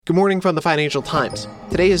Good morning from the Financial Times.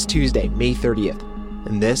 Today is Tuesday, May 30th,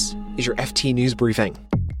 and this is your FT News Briefing.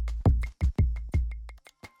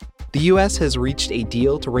 The U.S. has reached a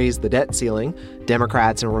deal to raise the debt ceiling.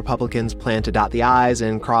 Democrats and Republicans plan to dot the I's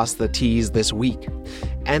and cross the T's this week.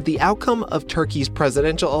 And the outcome of Turkey's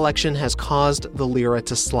presidential election has caused the lira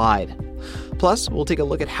to slide. Plus, we'll take a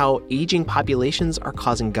look at how aging populations are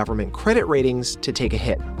causing government credit ratings to take a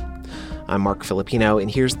hit. I'm Mark Filipino, and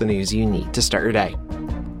here's the news you need to start your day.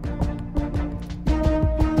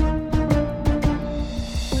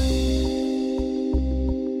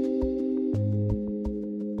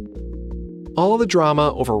 All the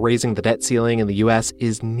drama over raising the debt ceiling in the U.S.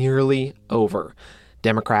 is nearly over.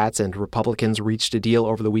 Democrats and Republicans reached a deal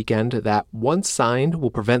over the weekend that, once signed,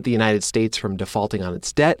 will prevent the United States from defaulting on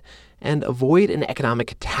its debt and avoid an economic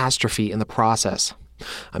catastrophe in the process.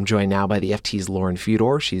 I'm joined now by the FT's Lauren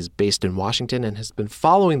Fedor. She's based in Washington and has been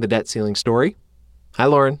following the debt ceiling story. Hi,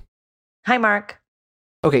 Lauren. Hi, Mark.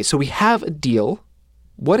 Okay, so we have a deal.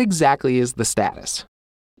 What exactly is the status?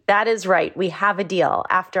 That is right. We have a deal.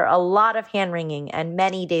 After a lot of hand-wringing and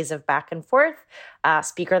many days of back and forth,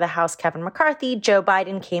 Speaker of the House Kevin McCarthy, Joe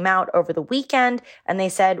Biden came out over the weekend and they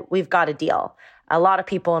said, we've got a deal. A lot of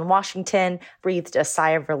people in Washington breathed a sigh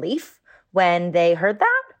of relief when they heard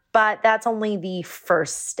that, but that's only the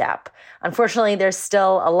first step. Unfortunately, there's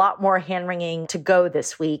still a lot more hand-wringing to go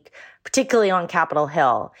this week, particularly on Capitol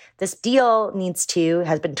Hill. This deal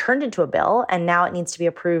has been turned into a bill, and now it needs to be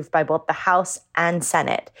approved by both the House and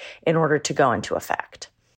Senate in order to go into effect.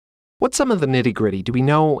 What's some of the nitty-gritty? Do we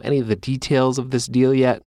know any of the details of this deal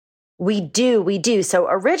yet? We do. So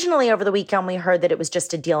originally over the weekend, we heard that it was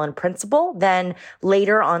just a deal in principle. Then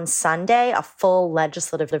later on Sunday, a full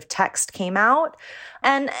legislative text came out.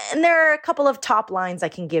 And there are a couple of top lines I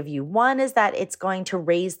can give you. One is that it's going to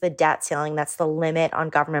raise the debt ceiling. That's the limit on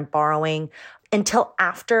government borrowing until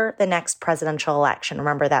after the next presidential election.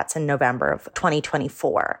 Remember, that's in November of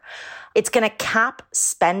 2024. It's going to cap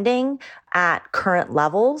spending at current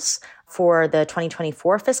levels for the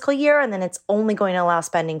 2024 fiscal year, and then it's only going to allow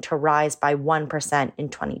spending to rise by 1% in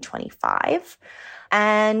 2025.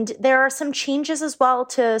 And there are some changes as well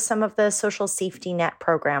to some of the social safety net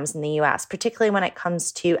programs in the U.S., particularly when it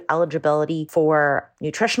comes to eligibility for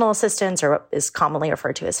nutritional assistance, or what is commonly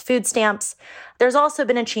referred to as food stamps. There's also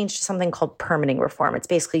been a change to something called permitting reform. It's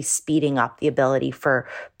basically speeding up the ability for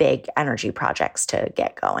big energy projects to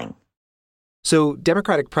get going. So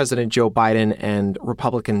Democratic President Joe Biden and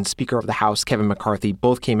Republican Speaker of the House Kevin McCarthy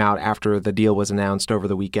both came out after the deal was announced over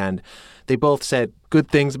the weekend. They both said good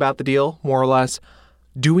things about the deal, more or less.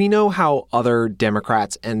 Do we know how other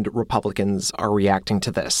Democrats and Republicans are reacting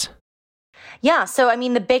to this? Yeah. So,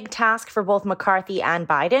 the big task for both McCarthy and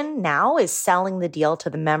Biden now is selling the deal to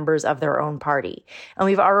the members of their own party. And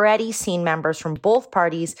we've already seen members from both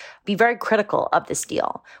parties be very critical of this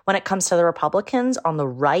deal. When it comes to the Republicans on the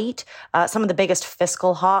right, some of the biggest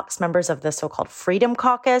fiscal hawks, members of the so-called Freedom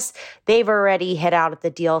Caucus, they've already hit out at the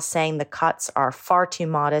deal saying the cuts are far too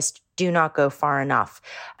modest, do not go far enough.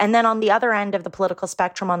 And then on the other end of the political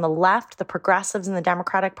spectrum, on the left, the progressives in the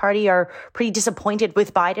Democratic Party are pretty disappointed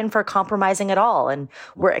with Biden for compromising at all. And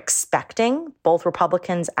we're expecting both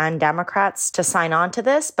Republicans and Democrats to sign on to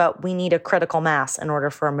this, but we need a critical mass in order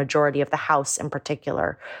for a majority of the House in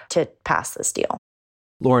particular to pass this deal.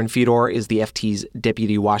 Lauren Fedor is the FT's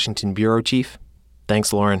Deputy Washington Bureau Chief.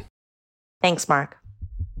 Thanks, Lauren. Thanks, Mark.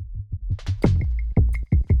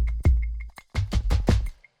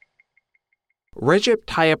 Recep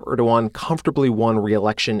Tayyip Erdogan comfortably won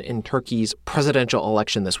re-election in Turkey's presidential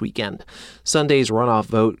election this weekend. Sunday's runoff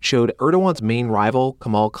vote showed Erdogan's main rival,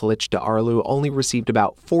 Kemal Kılıçdaroğlu, only received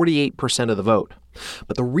about 48% of the vote.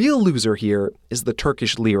 But the real loser here is the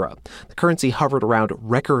Turkish lira. The currency hovered around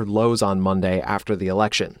record lows on Monday after the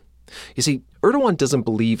election. You see, Erdogan doesn't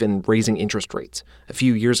believe in raising interest rates. A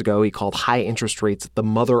few years ago, he called high interest rates the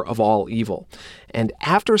mother of all evil. And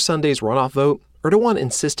after Sunday's runoff vote, Erdogan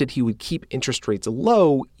insisted he would keep interest rates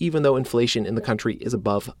low, even though inflation in the country is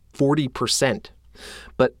above 40%.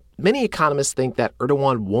 But many economists think that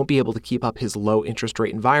Erdogan won't be able to keep up his low interest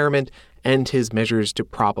rate environment and his measures to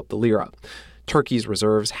prop up the lira. Turkey's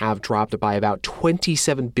reserves have dropped by about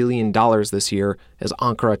 $27 billion this year as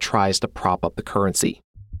Ankara tries to prop up the currency.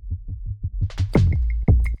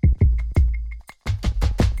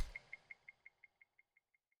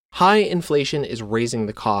 High inflation is raising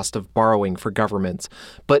the cost of borrowing for governments,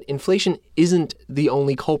 but inflation isn't the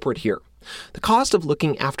only culprit here. The cost of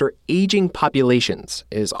looking after aging populations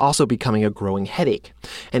is also becoming a growing headache,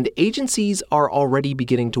 and agencies are already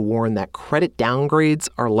beginning to warn that credit downgrades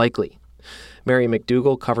are likely. Mary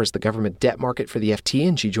McDougall covers the government debt market for the FT,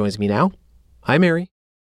 and she joins me now. Hi, Mary.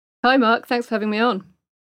 Hi, Mark. Thanks for having me on.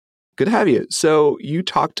 Good to have you. So you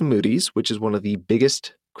talked to Moody's, which is one of the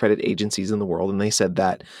biggest credit agencies in the world, and they said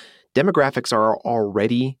that demographics are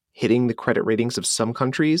already hitting the credit ratings of some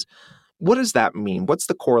countries. What does that mean? What's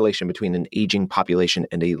the correlation between an aging population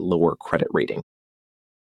and a lower credit rating?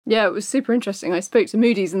 Yeah, it was super interesting. I spoke to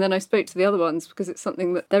Moody's and then I spoke to the other ones because it's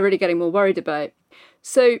something that they're really getting more worried about.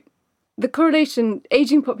 So the correlation,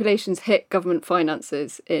 aging populations hit government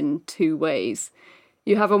finances in two ways.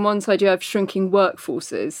 You have on one side, you have shrinking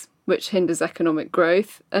workforces, which hinders economic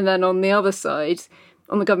growth. And then on the other side,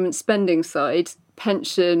 on the government spending side,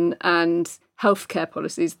 pension and healthcare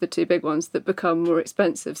policies, the two big ones that become more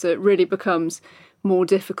expensive. So it really becomes more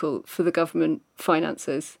difficult for the government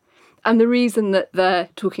finances. And the reason that they're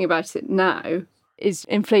talking about it now is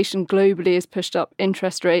inflation globally has pushed up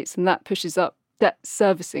interest rates, and that pushes up debt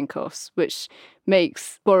servicing costs, which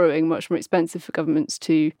makes borrowing much more expensive for governments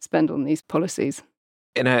to spend on these policies.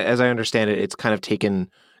 And as I understand it, it's kind of taken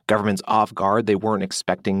governments off guard. They weren't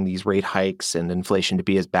expecting these rate hikes and inflation to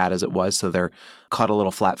be as bad as it was, so they're caught a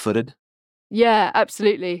little flat-footed. Yeah,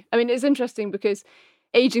 absolutely. I mean, it's interesting because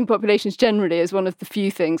aging populations generally is one of the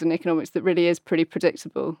few things in economics that really is pretty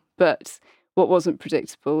predictable. But what wasn't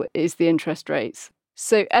predictable is the interest rates.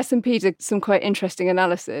 So S&P did some quite interesting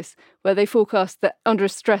analysis where they forecast that under a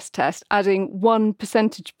stress test, adding 1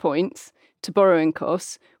 percentage point to borrowing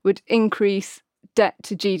costs would increase debt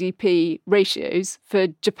to GDP ratios for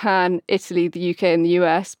Japan, Italy, the UK and the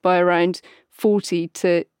US by around 40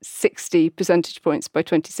 to 60 percentage points by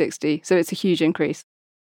 2060. So it's a huge increase.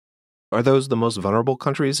 Are those the most vulnerable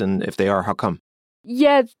countries? And if they are, how come?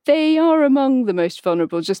 Yeah, they are among the most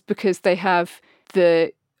vulnerable just because they have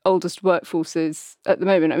the oldest workforces at the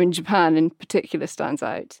moment. I mean, Japan in particular stands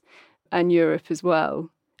out, and Europe as well.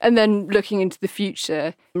 And then looking into the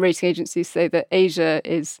future, rating agencies say that Asia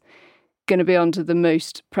is going to be under the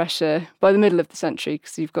most pressure by the middle of the century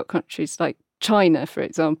because you've got countries like China, for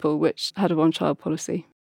example, which had a one-child policy.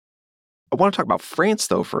 I want to talk about France,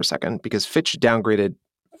 though, for a second, because Fitch downgraded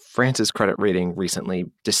France's credit rating recently,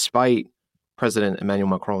 despite President Emmanuel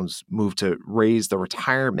Macron's move to raise the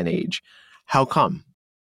retirement age. How come?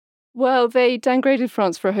 Well, they downgraded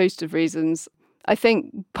France for a host of reasons. I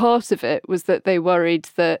think part of it was that they worried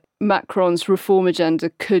that Macron's reform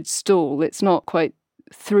agenda could stall. It's not quite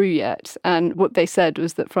through yet. And what they said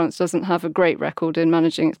was that France doesn't have a great record in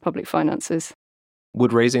managing its public finances.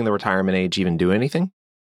 Would raising the retirement age even do anything?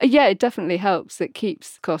 Yeah, it definitely helps. It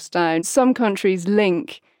keeps costs down. Some countries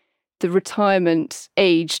link the retirement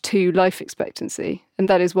age to life expectancy. And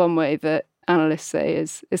that is one way that analysts say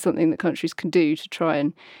is something that countries can do to try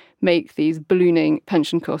and make these ballooning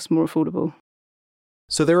pension costs more affordable.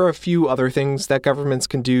 So there are a few other things that governments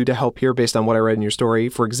can do to help here based on what I read in your story.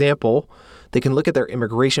 For example, they can look at their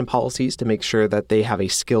immigration policies to make sure that they have a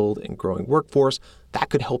skilled and growing workforce. That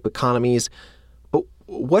could help economies. But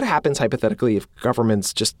what happens hypothetically if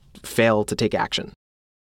governments just fail to take action?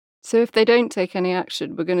 So if they don't take any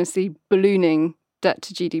action, we're going to see ballooning debt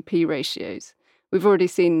to GDP ratios. We've already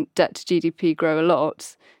seen debt to GDP grow a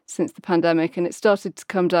lot since the pandemic, and it started to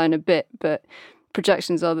come down a bit, but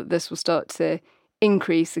projections are that this will start to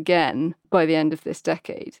increase again by the end of this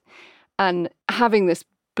decade. And having this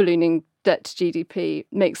ballooning debt to GDP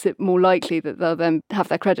makes it more likely that they'll then have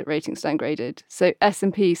their credit ratings downgraded. So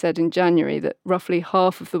S&P said in January that roughly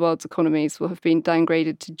half of the world's economies will have been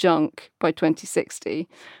downgraded to junk by 2060,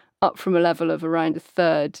 up from a level of around a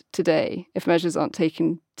third today, if measures aren't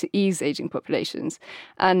taken to ease ageing populations.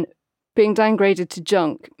 And being downgraded to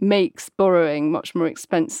junk makes borrowing much more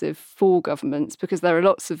expensive for governments because there are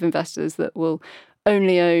lots of investors that will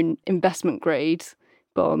only own investment grade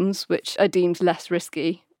bonds, which are deemed less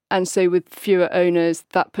risky. And so with fewer owners,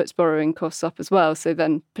 that puts borrowing costs up as well. So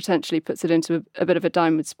then potentially puts it into a bit of a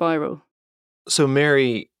downward spiral. So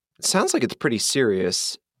Mary, it sounds like it's pretty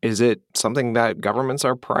serious. Is it something that governments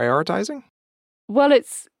are prioritizing? Well,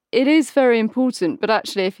 it is very important. But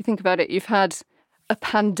actually, if you think about it, you've had a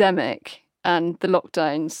pandemic and the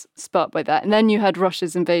lockdowns sparked by that. And then you had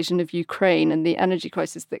Russia's invasion of Ukraine and the energy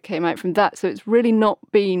crisis that came out from that. So it's really not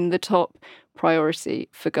been the top priority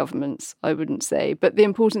for governments, I wouldn't say. But the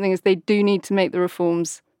important thing is they do need to make the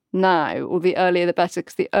reforms now, or the earlier the better,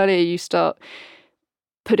 because the earlier you start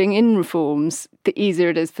putting in reforms, the easier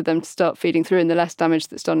it is for them to start feeding through and the less damage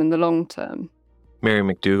that's done in the long term. Mary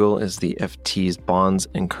McDougall is the FT's Bonds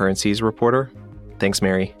and Currencies reporter. Thanks,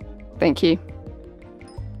 Mary. Thank you.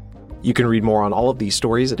 You can read more on all of these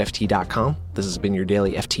stories at FT.com. This has been your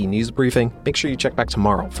daily FT News Briefing. Make sure you check back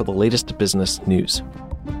tomorrow for the latest business news.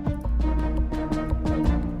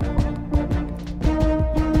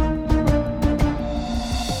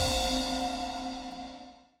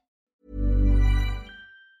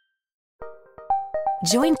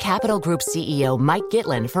 Join Capital Group CEO Mike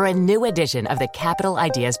Gitlin for a new edition of the Capital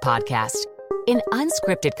Ideas Podcast. In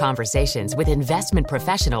unscripted conversations with investment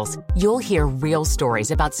professionals, you'll hear real stories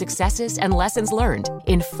about successes and lessons learned,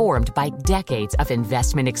 informed by decades of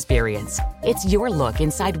investment experience. It's your look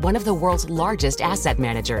inside one of the world's largest asset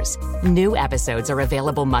managers. New episodes are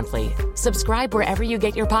available monthly. Subscribe wherever you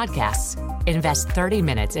get your podcasts. Invest 30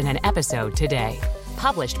 minutes in an episode today.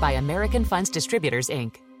 Published by American Funds Distributors,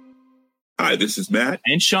 Inc. Hi, this is Matt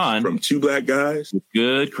and Sean from Two Black Guys with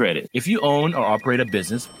Good Credit. If you own or operate a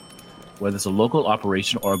business, whether it's a local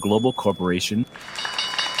operation or a global corporation,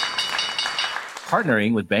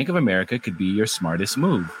 partnering with Bank of America could be your smartest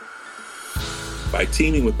move. By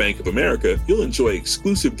teaming with Bank of America, you'll enjoy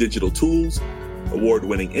exclusive digital tools,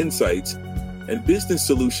 award-winning insights, and business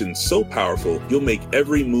solutions so powerful you'll make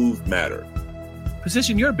every move matter.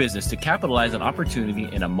 Position your business to capitalize on opportunity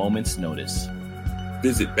in a moment's notice.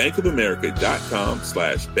 Visit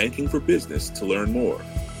bankofamerica.com/banking for business to learn more.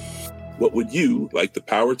 What would you like the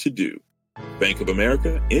power to do? Bank of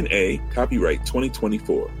America, N.A., copyright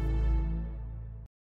 2024.